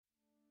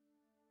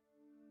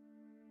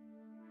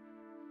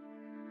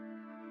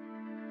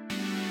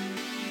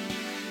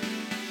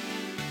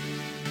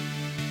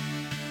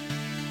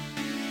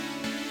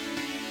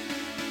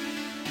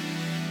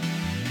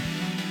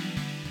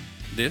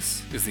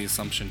This is the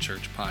Assumption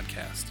Church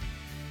podcast.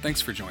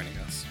 Thanks for joining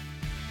us.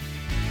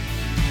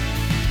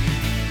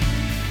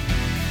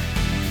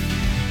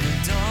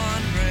 The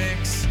dawn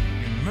breaks,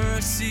 your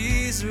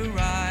mercies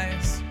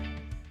arise.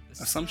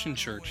 Assumption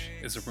Church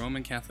is a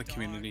Roman Catholic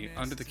community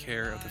under the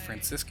care of the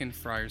Franciscan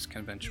Friars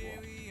Conventual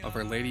of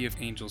Our Lady of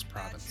Angels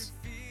Province.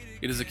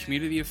 It is a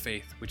community of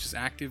faith which is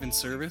active in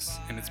service,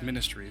 and its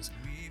ministries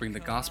bring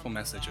the gospel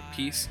message of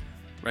peace,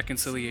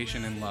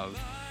 reconciliation, and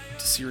love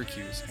to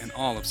Syracuse and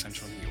all of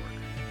central New York.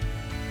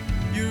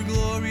 Your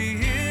glory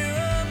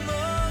here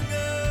among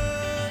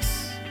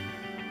us,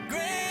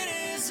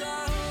 great is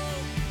our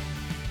hope.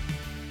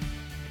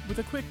 With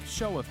a quick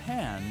show of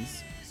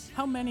hands,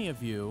 how many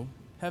of you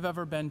have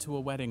ever been to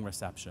a wedding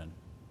reception?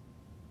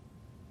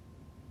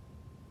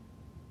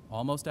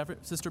 Almost every.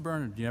 Sister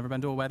Bernard, you ever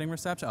been to a wedding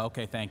reception?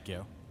 Okay, thank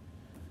you.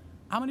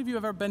 How many of you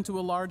have ever been to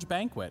a large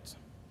banquet?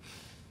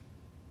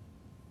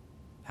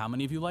 How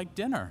many of you like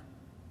dinner?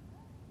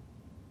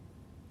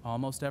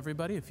 Almost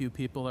everybody. A few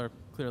people are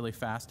clearly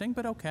fasting,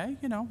 but okay,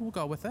 we'll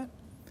go with it.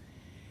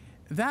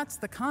 That's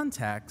the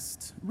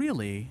context,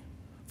 really,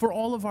 for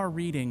all of our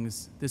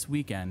readings this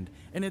weekend,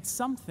 and it's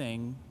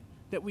something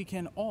that we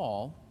can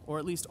all, or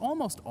at least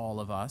almost all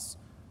of us,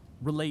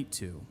 relate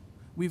to.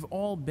 We've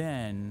all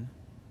been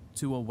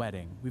to a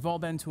wedding. We've all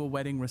been to a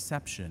wedding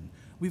reception.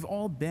 We've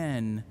all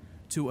been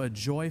to a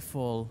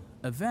joyful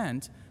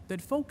event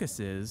that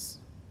focuses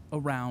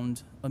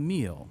around a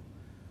meal.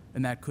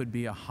 And that could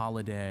be a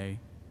holiday,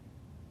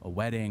 a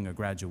wedding, a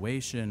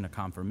graduation, a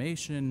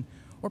confirmation,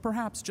 or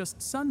perhaps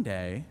just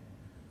Sunday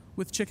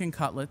with chicken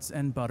cutlets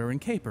and butter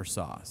and caper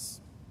sauce.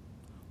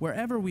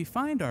 Wherever we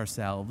find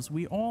ourselves,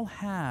 we all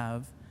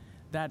have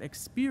that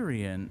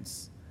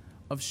experience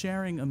of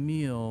sharing a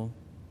meal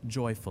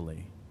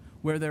joyfully,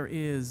 where there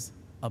is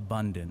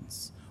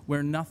abundance,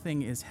 where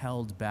nothing is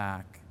held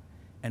back,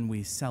 and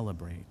we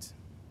celebrate.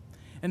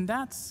 And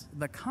that's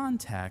the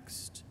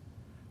context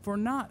for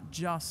not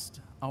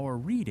just our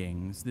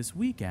readings this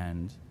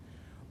weekend,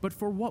 but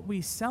for what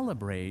we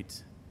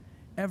celebrate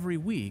every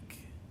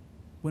week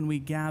when we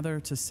gather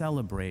to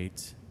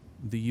celebrate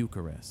the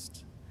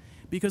Eucharist.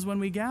 Because when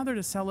we gather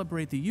to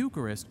celebrate the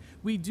Eucharist,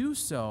 we do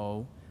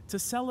so to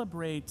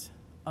celebrate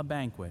a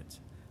banquet,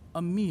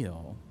 a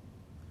meal,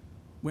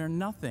 where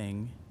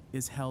nothing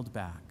is held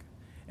back,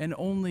 and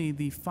only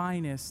the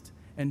finest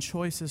and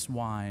choicest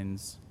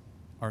wines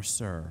are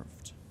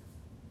served.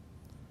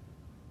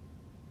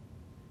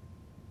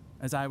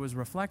 As I was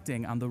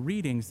reflecting on the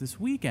readings this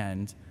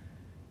weekend,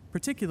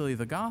 particularly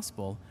the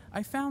Gospel,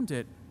 I found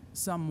it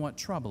somewhat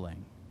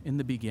troubling in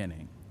the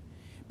beginning.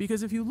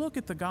 Because if you look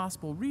at the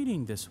Gospel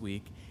reading this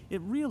week, it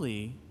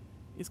really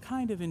is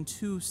kind of in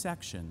two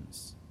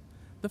sections.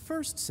 The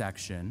first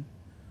section,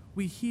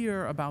 we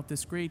hear about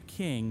this great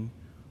king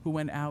who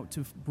went out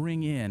to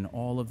bring in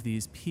all of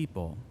these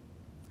people,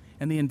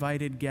 and the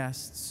invited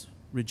guests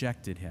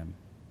rejected him.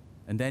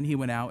 And then he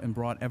went out and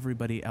brought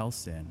everybody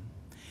else in.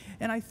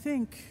 And I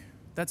think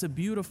that's a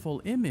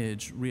beautiful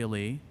image,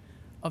 really,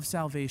 of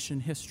salvation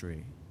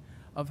history,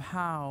 of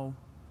how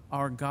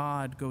our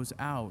God goes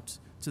out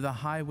to the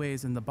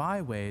highways and the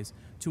byways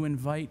to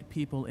invite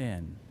people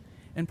in.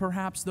 And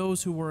perhaps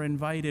those who were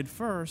invited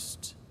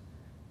first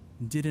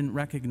didn't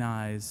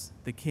recognize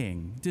the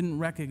king, didn't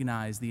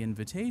recognize the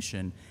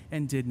invitation,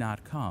 and did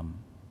not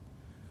come.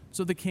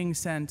 So the king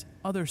sent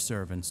other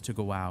servants to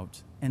go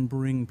out and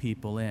bring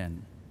people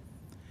in.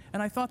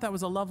 And I thought that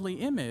was a lovely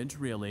image,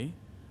 really,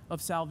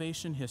 of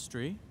salvation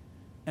history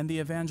and the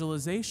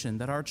evangelization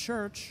that our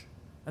church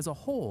as a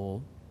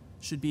whole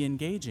should be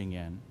engaging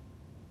in.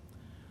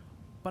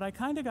 But I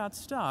kind of got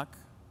stuck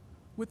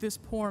with this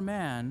poor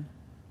man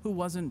who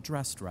wasn't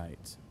dressed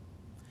right.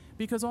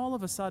 Because all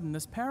of a sudden,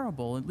 this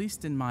parable, at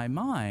least in my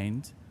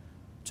mind,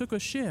 took a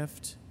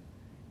shift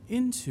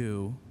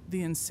into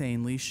the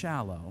insanely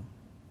shallow.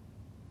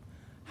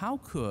 How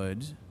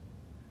could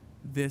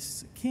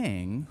this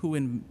king,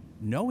 who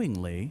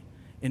knowingly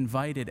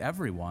invited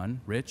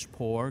everyone, rich,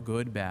 poor,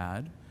 good,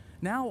 bad,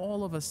 now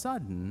all of a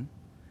sudden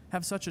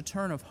have such a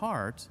turn of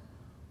heart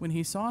when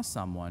he saw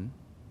someone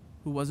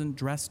who wasn't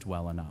dressed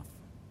well enough?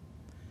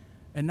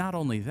 And not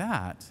only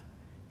that,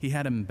 he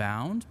had him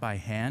bound by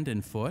hand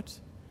and foot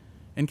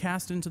and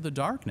cast into the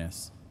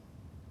darkness,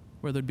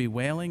 where there'd be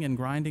wailing and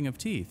grinding of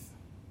teeth.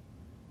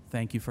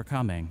 Thank you for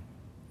coming.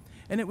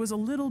 And it was a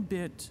little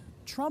bit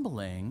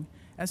troubling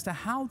as to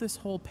how this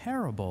whole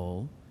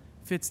parable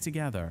fits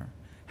together.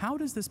 How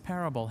does this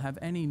parable have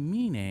any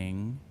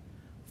meaning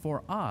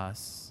for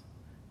us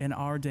in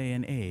our day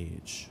and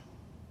age?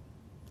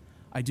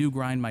 I do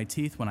grind my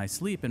teeth when I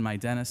sleep, and my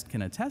dentist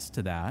can attest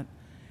to that,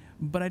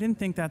 but I didn't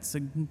think that's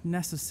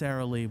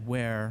necessarily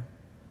where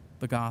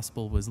the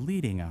gospel was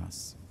leading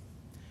us.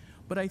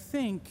 But I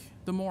think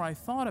the more I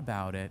thought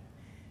about it,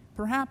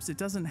 perhaps it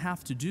doesn't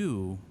have to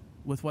do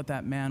with what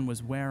that man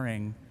was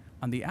wearing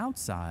on the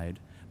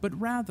outside, but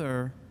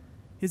rather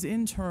his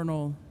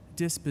internal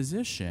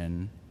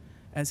disposition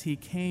as he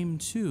came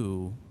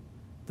to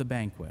the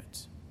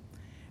banquet.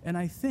 And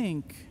I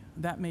think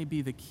that may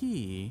be the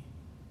key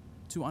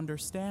to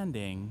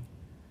understanding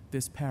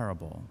this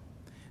parable.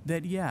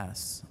 That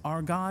yes,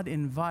 our God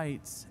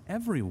invites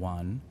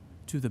everyone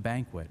to the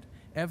banquet,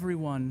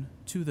 everyone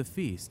to the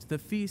feast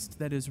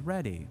that is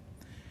ready.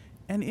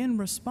 And in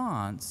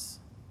response,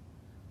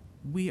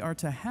 we are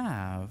to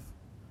have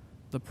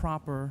the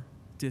proper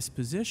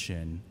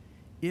disposition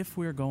if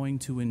we're going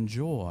to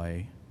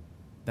enjoy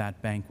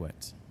that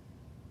banquet.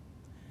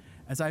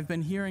 As I've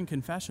been hearing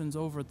confessions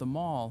over at the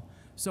mall,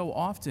 so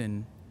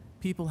often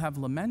people have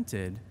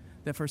lamented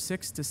that for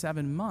 6 to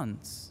 7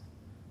 months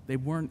they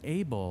weren't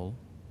able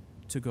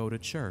to go to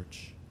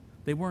church.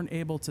 They weren't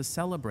able to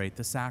celebrate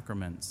the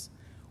sacraments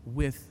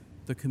with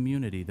the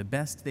community. The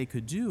best they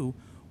could do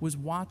was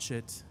watch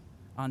it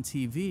on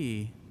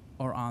TV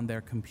or on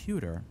their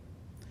computer.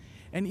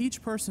 And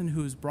each person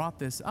who's brought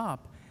this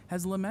up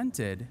has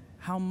lamented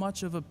how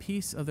much of a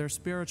piece of their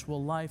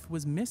spiritual life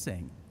was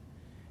missing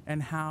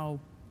and how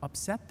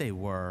upset they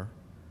were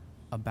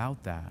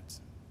about that.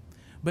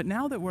 But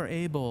now that we're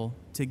able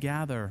to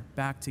gather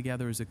back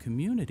together as a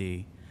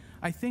community,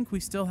 I think we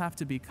still have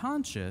to be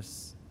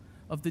conscious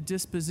of the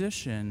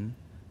disposition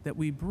that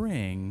we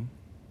bring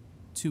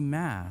to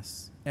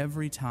Mass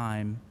every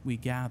time we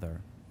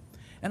gather.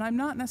 And I'm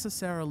not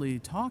necessarily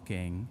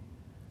talking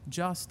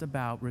just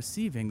about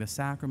receiving the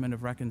sacrament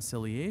of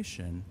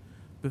reconciliation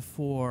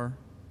before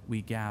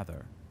we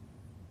gather.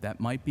 That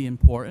might be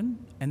important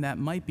and that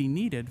might be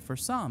needed for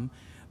some,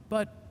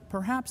 but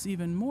perhaps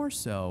even more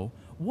so,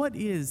 what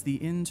is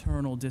the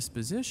internal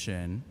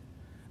disposition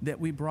that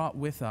we brought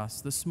with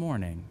us this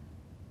morning?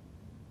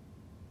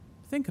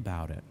 Think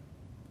about it.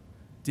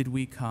 Did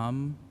we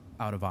come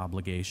out of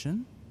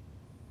obligation?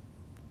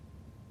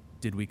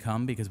 Did we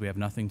come because we have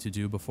nothing to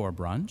do before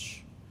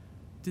brunch?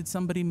 Did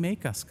somebody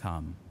make us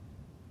come?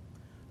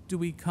 Do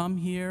we come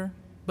here,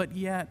 but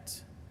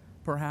yet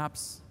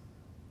perhaps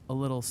a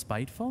little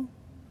spiteful?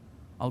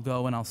 I'll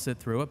go and I'll sit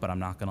through it, but I'm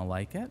not going to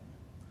like it.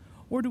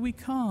 Or do we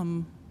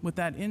come with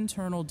that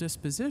internal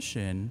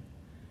disposition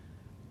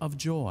of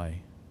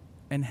joy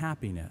and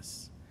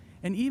happiness,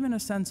 and even a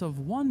sense of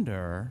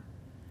wonder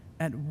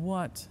at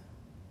what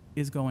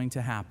is going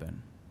to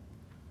happen?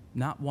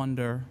 Not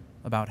wonder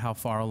about how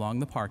far along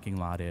the parking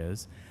lot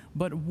is,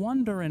 but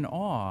wonder and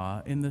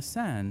awe in the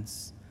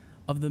sense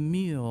of the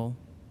meal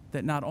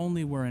that not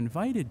only we're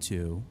invited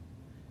to,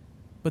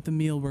 but the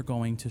meal we're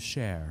going to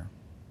share.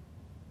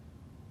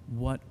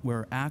 What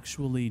we're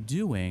actually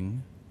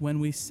doing when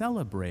we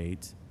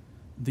celebrate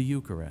the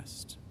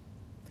Eucharist.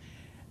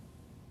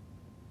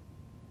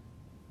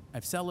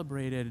 I've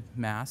celebrated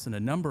Mass in a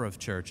number of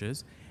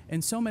churches,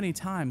 and so many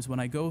times when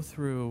I go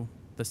through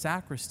the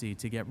sacristy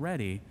to get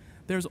ready,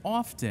 there's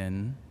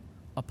often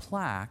a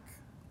plaque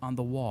on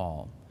the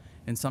wall.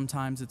 And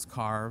sometimes it's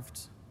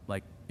carved,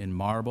 like in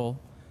marble.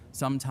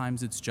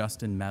 Sometimes it's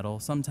just in metal.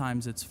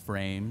 Sometimes it's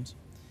framed.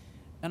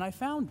 And I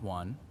found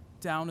one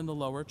down in the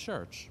lower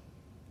church.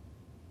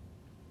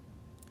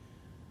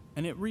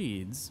 And it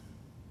reads,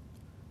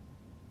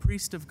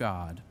 "Priest of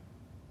God,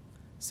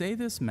 say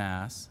this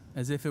Mass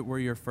as if it were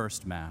your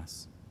first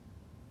Mass.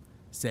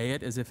 Say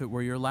it as if it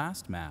were your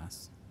last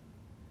Mass.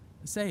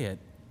 Say it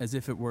as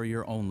if it were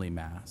your only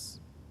Mass."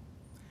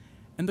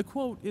 And the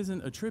quote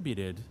isn't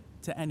attributed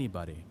to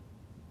anybody,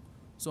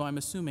 so I'm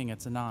assuming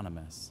it's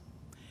anonymous.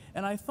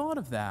 And I thought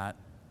of that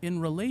in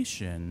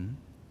relation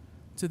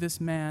to this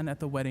man at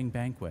the wedding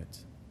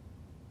banquet.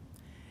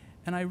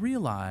 And I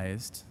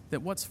realized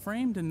that what's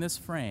framed in this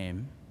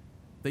frame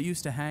that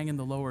used to hang in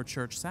the lower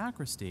church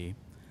sacristy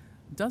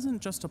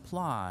doesn't just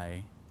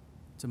apply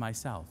to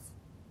myself.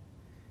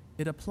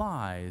 It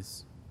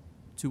applies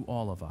to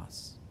all of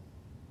us.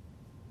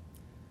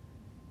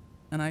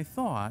 And I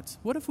thought,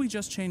 what if we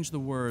just change the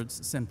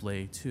words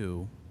simply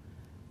to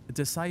a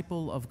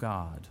disciple of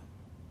God?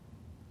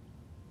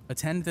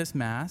 Attend this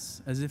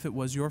Mass as if it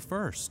was your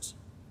first.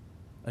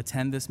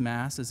 Attend this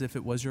Mass as if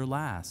it was your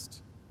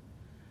last.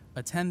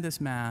 Attend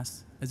this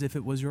Mass as if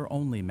it was your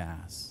only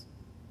Mass.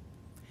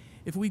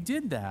 If we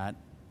did that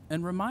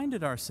and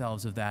reminded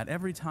ourselves of that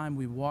every time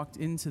we walked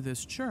into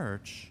this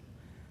church,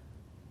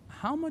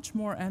 how much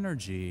more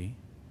energy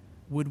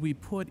would we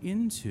put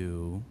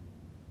into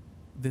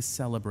this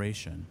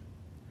celebration?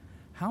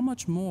 How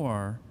much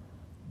more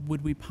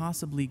would we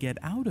possibly get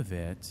out of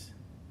it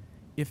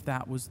if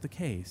that was the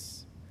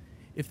case?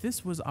 If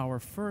this was our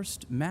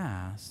first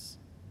Mass,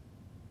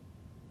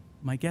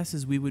 my guess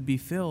is we would be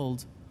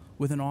filled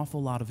with an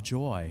awful lot of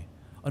joy,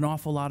 an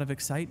awful lot of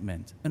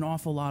excitement, an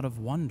awful lot of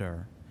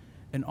wonder,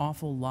 an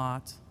awful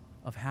lot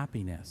of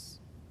happiness.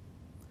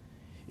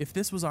 If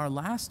this was our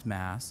last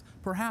Mass,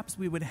 perhaps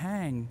we would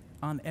hang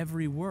on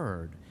every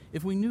word.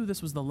 If we knew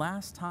this was the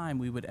last time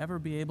we would ever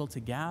be able to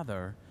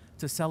gather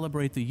to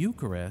celebrate the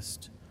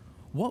Eucharist,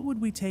 what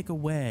would we take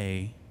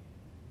away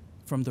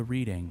from the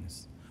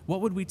readings?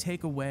 What would we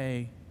take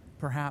away,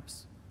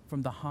 perhaps,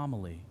 from the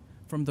homily,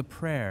 from the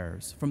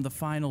prayers, from the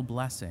final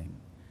blessing?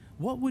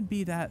 What would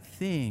be that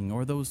thing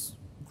or those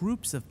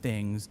groups of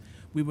things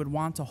we would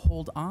want to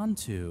hold on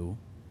to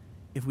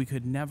if we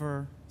could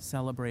never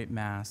celebrate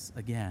Mass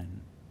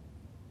again?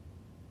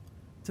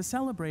 To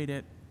celebrate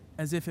it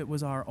as if it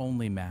was our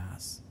only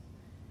Mass,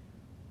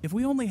 if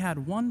we only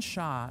had one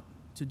shot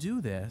to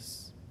do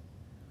this,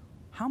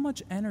 how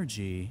much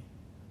energy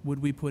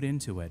would we put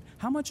into it?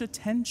 How much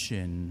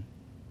attention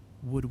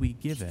would we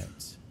give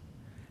it?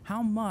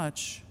 How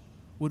much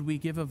would we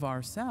give of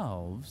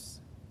ourselves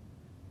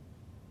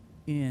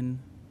in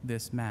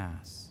this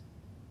Mass?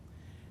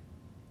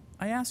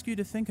 I ask you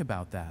to think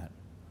about that,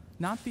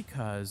 not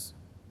because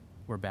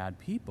we're bad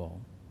people,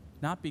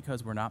 not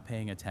because we're not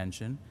paying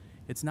attention.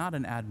 It's not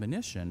an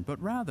admonition,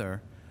 but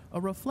rather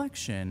a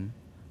reflection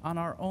on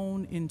our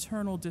own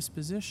internal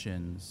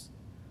dispositions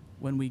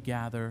when we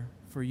gather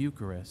for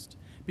Eucharist.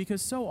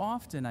 Because so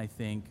often, I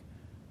think,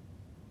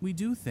 we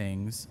do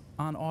things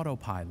on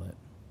autopilot.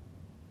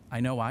 I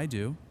know I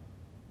do.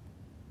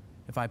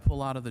 If I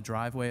pull out of the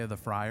driveway of the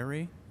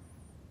friary,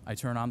 I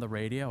turn on the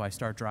radio, I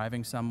start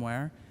driving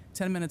somewhere.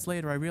 10 minutes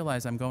later, I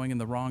realize I'm going in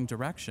the wrong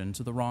direction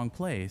to the wrong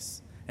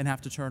place and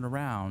have to turn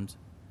around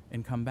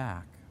and come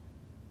back.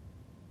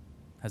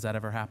 Has that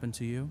ever happened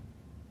to you?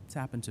 It's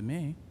happened to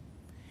me.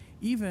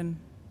 Even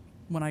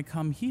when I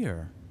come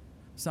here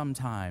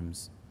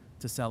sometimes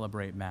to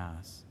celebrate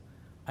Mass,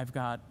 I've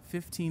got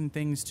 15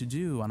 things to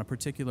do on a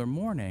particular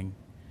morning,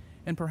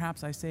 and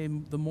perhaps I say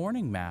the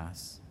morning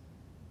Mass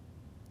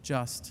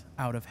just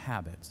out of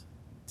habit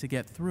to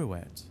get through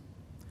it.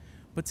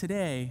 But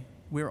today,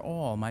 we're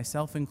all,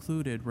 myself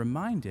included,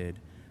 reminded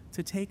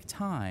to take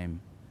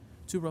time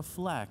to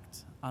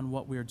reflect on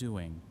what we're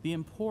doing, the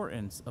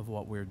importance of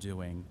what we're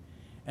doing,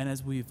 and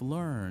as we've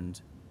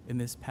learned in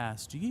this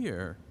past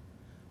year,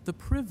 the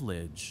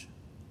privilege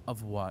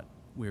of what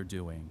we're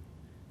doing,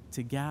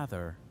 to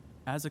gather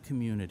as a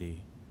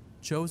community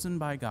chosen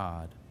by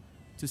God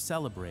to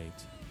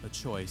celebrate a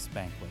choice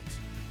banquet.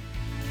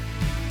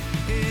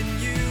 In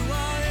you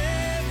our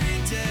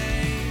every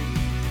day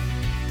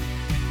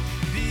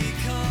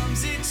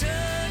becomes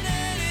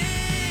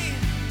eternity.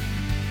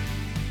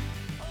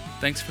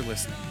 Thanks for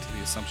listening to the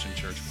Assumption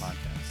Church podcast.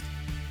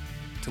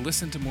 To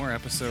listen to more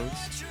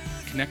episodes,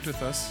 connect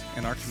with us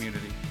in our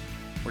community,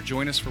 or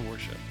join us for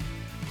worship,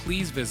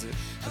 please visit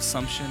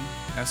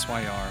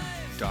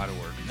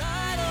AssumptionSYR.org.